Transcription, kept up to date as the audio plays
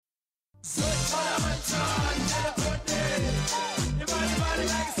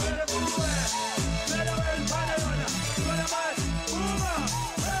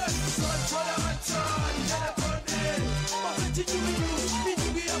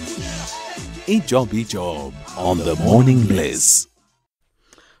Ijob on the Morning Bliss.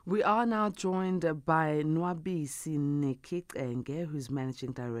 We are now joined by Nwabisa Qenge, who's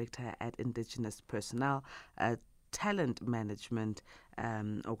Managing Director at Ingenious Personnel, a talent management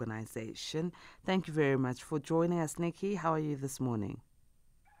organization. Thank you very much for joining us, Nikki. How are you this morning?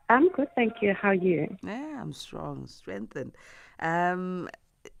 I'm good, thank you. How are you? Yeah, I'm strong, strengthened.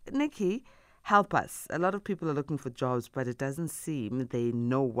 Nikki, help us. A lot of people are looking for jobs, but it doesn't seem they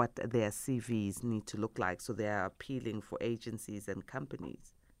know what their CVs need to look like, so they are appealing for agencies and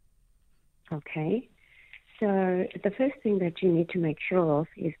companies. Okay. So the first thing that you need to make sure of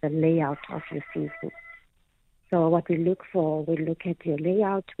is the layout of your CV. So what we look for, we look at your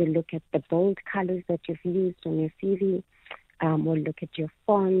layout, we look at the bold colors that you've used on your CV, we'll look at your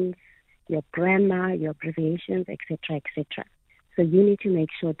fonts, your grammar, your abbreviations, etc., etc. So you need to make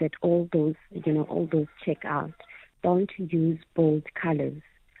sure that all those check out. Don't use bold colors.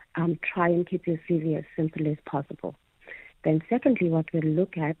 Try and keep your CV as simple as possible. Then secondly, what we'll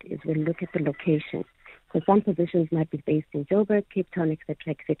look at is we'll look at the location. Because some positions might be based in Ijob, Cape Town, etc.,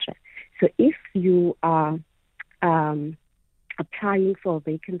 etc. So if you are applying for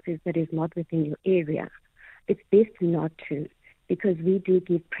vacancies that is not within your area, it's best not to, because we do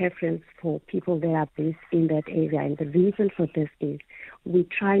give preference for people that are based in that area. And the reason for this is we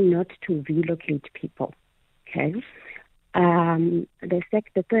try not to relocate people. Okay.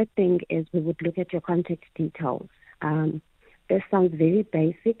 The third thing is we would look at your contact details. This sounds very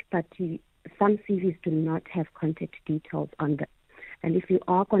basic, but some CVs do not have contact details on them. And if you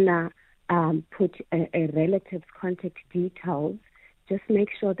are going to put a relative's contact details, just make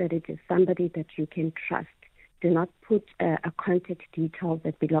sure that it is somebody that you can trust. Do not put a contact detail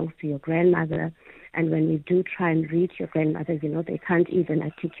that belongs to your grandmother. And when you do try and reach your grandmother, they can't even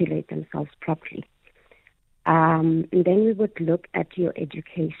articulate themselves properly. And then we would look at your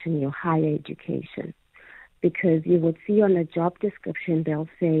education, your higher education. Because you would see on a job description, they'll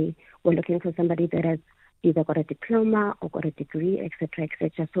say, we're looking for somebody that has either got a diploma or got a degree, etc.,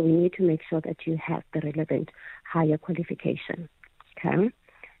 etc. So we need to make sure that you have the relevant higher qualification. Okay.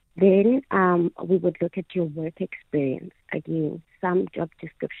 Then we would look at your work experience. Again, some job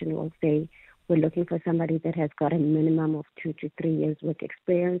description will say, we're looking for somebody that has got a minimum of 2 to 3 years work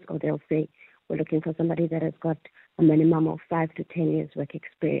experience, or they'll say, we're looking for somebody that has got a minimum of 5 to 10 years work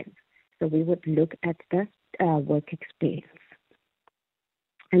experience. So we would look at the work experience.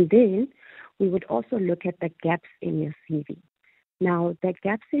 And then we would also look at the gaps in your CV. Now, the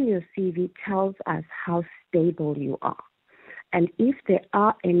gaps in your CV tells us how stable you are. And if there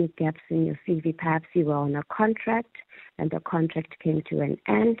are any gaps in your CV, perhaps you were on a contract and the contract came to an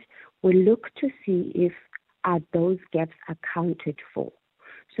end, we look to see if those gaps accounted for.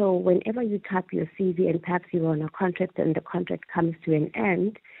 So whenever you type your CV and perhaps you were on a contract and the contract comes to an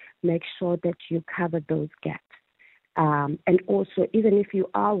end, make sure that you cover those gaps. And also, even if you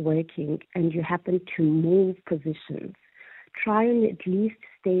are working and you happen to move positions, try and at least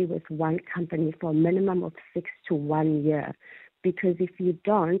stay with one company for a minimum of 6 to 1 year. Because if you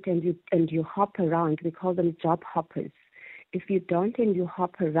don't and you hop around, we call them job hoppers. If you don't and you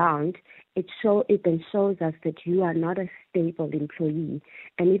hop around, it then shows us that you are not a stable employee.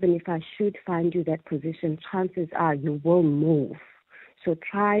 And even if I should find you that position, chances are you will move. So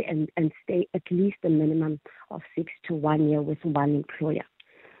try and stay at least a minimum of 6 to 1 year with one employer.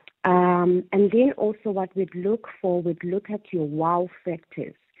 And then also what we'd look at your wow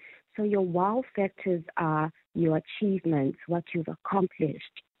factors. So your wow factors are your achievements, what you've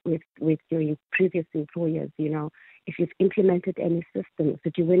accomplished with your previous employers. If you've implemented any systems,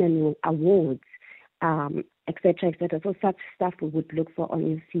 that you win any awards, etc., etc. So such stuff we would look for on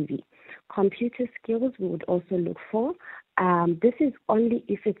your CV. Computer skills we would also look for. This is only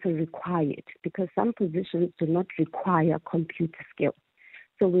if it's required, because some positions do not require computer skills.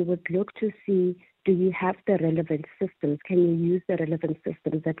 So we would look to see, do you have the relevant systems? Can you use the relevant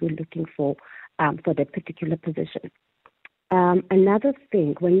systems that we're looking for that particular position? Another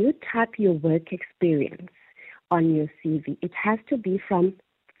thing, when you type your work experience on your CV, it has to be from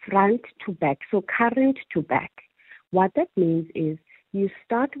front to back, so current to back. What that means is you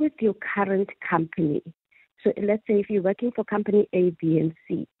start with your current company. So let's say if you're working for company A, B, and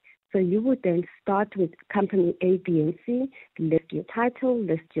C, so you would then start with company A, B, and C, list your title,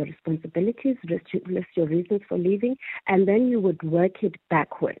 list your responsibilities, list your reasons for leaving, and then you would work it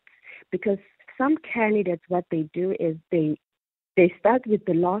backwards. Because some candidates, what they do is they They start with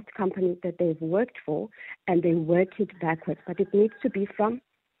the last company that they've worked for, and they work it backwards. But it needs to be from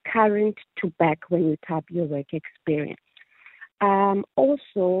current to back when you type your work experience.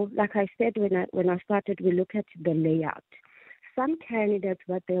 Also, like I said when I started, we look at the layout. Some candidates,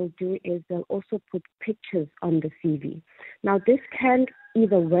 what they'll do is they'll also put pictures on the CV. Now, this can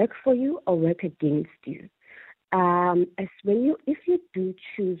either work for you or work against you. If you do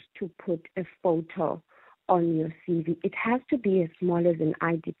choose to put a photo on your CV, it has to be as small as an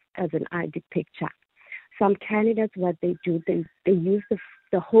ID picture. Some candidates, what they do, they use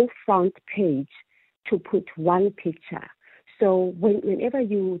the whole front page to put one picture. So whenever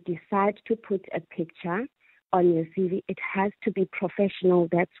you decide to put a picture on your CV, it has to be professional.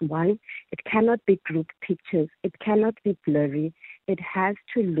 That's one. It cannot be group pictures. It cannot be blurry. It has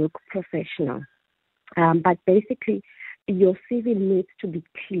to look professional. But basically, your CV needs to be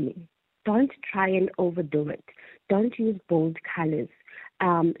clean. Don't try and overdo it. Don't use bold colors.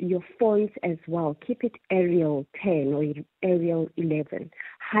 Your fonts as well. Keep it Arial 10 or Arial 11.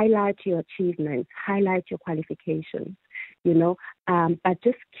 Highlight your achievements. Highlight your qualifications. But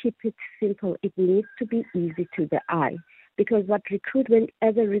just keep it simple. It needs to be easy to the eye. Because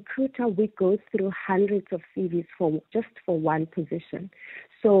as a recruiter, we go through hundreds of CVs just for one position.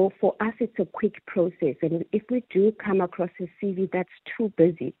 So for us, it's a quick process. And if we do come across a CV that's too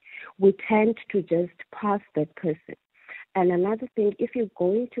busy, we tend to just pass that person. And another thing, if you're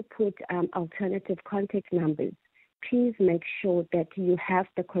going to put alternative contact numbers, please make sure that you have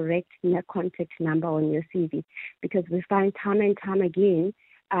the correct contact number on your CV, because we find time and time again,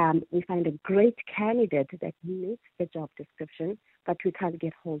 we find a great candidate that meets the job description, but we can't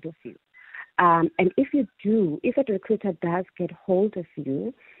get hold of you. And if a recruiter does get hold of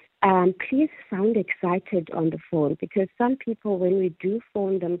you, please sound excited on the phone, because some people, when we do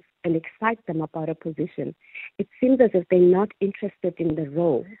phone them and excite them about a position, it seems as if they're not interested in the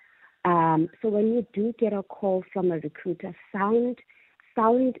role. So when you do get a call from a recruiter, sound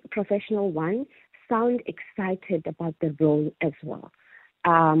professional, sound excited about the role as well.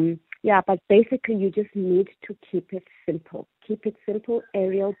 But basically you just need to keep it simple. Keep it simple,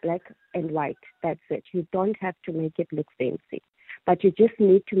 Arial, black and white. That's it. You don't have to make it look fancy. But you just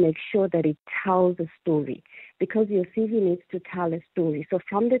need to make sure that it tells a story, because your CV needs to tell a story. So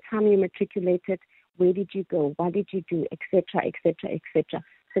from the time you matriculated, where did you go? What did you do? Etc., etc., etc.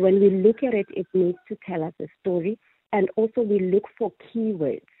 So when we look at it, it needs to tell us a story. And also we look for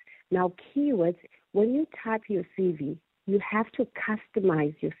keywords. Now, keywords, when you type your CV, you have to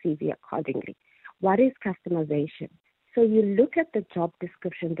customize your CV accordingly. What is customization? So you look at the job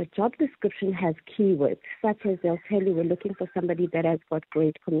description. The job description has keywords, such as they'll tell you we're looking for somebody that has got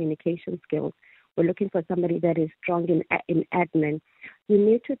great communication skills. We're looking for somebody that is strong in admin. You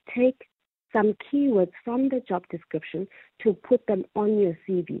need to take some keywords from the job description to put them on your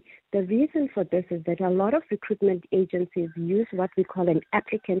CV. The reason for this is that a lot of recruitment agencies use what we call an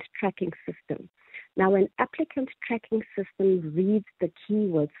applicant tracking system. Now, an applicant tracking system reads the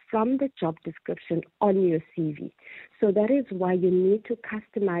keywords from the job description on your CV. So that is why you need to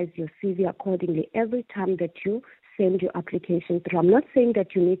customize your CV accordingly every time that you send your application through. I'm not saying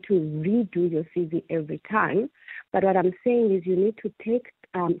that you need to redo your CV every time, but what I'm saying is you need to take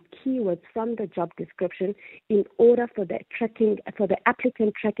keywords from the job description in order for the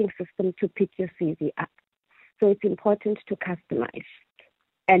applicant tracking system to pick your CV up. So it's important to customize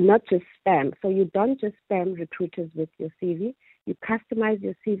and not just spam. So you don't just spam recruiters with your CV. You customize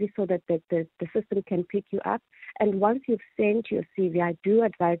your CV so that the system can pick you up. And once you've sent your CV, I do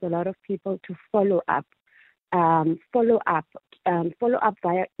advise a lot of people to follow up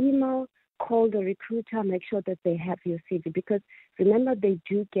via email, call the recruiter, make sure that they have your CV, because remember, they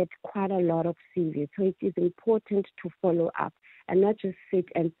do get quite a lot of CVs. So it is important to follow up and not just sit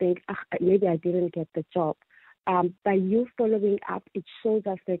and think, maybe I didn't get the job. By you following up, it shows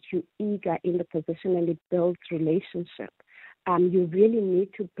us that you're eager in the position, and it builds relationship. You really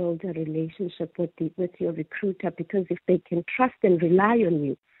need to build a relationship with your recruiter, because if they can trust and rely on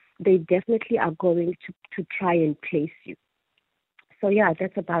you, they definitely are going to try and place you. So yeah,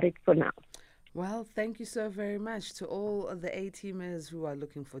 that's about it for now. Well, thank you so very much to all of the A-teamers who are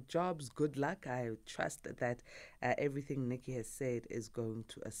looking for jobs. Good luck. I trust that everything Nikki has said is going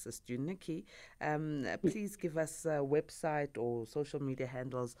to assist you. Nikki, please give us a website or social media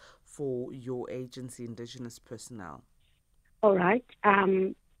handles for your agency, Ingenious Personnel. All right.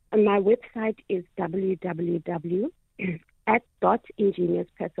 My website is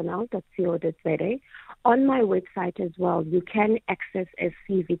www.ingeniourspersonnel.co.za. On my website as well, you can access a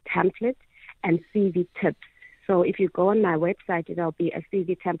CV template and CV tips. So if you go on my website, there'll be a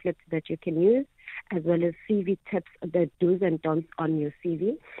CV template that you can use, as well as CV tips, the do's and don'ts on your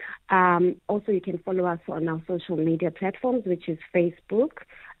CV. Also, you can follow us on our social media platforms, which is Facebook,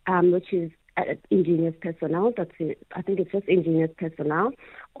 which is Ingenious Personnel. I think it's just Ingenious Personnel.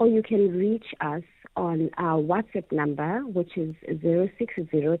 Or you can reach us on our WhatsApp number, which is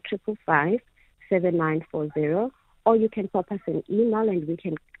 060-555-7940. Or you can pop us an email and we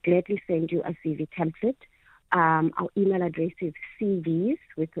can gladly send you a CV template. Our email address is CVs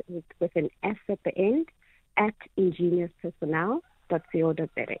with an S at the end at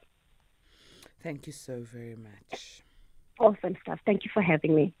ingeniouspersonnel.co.za. Thank you so very much. Awesome stuff. Thank you for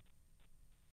having me.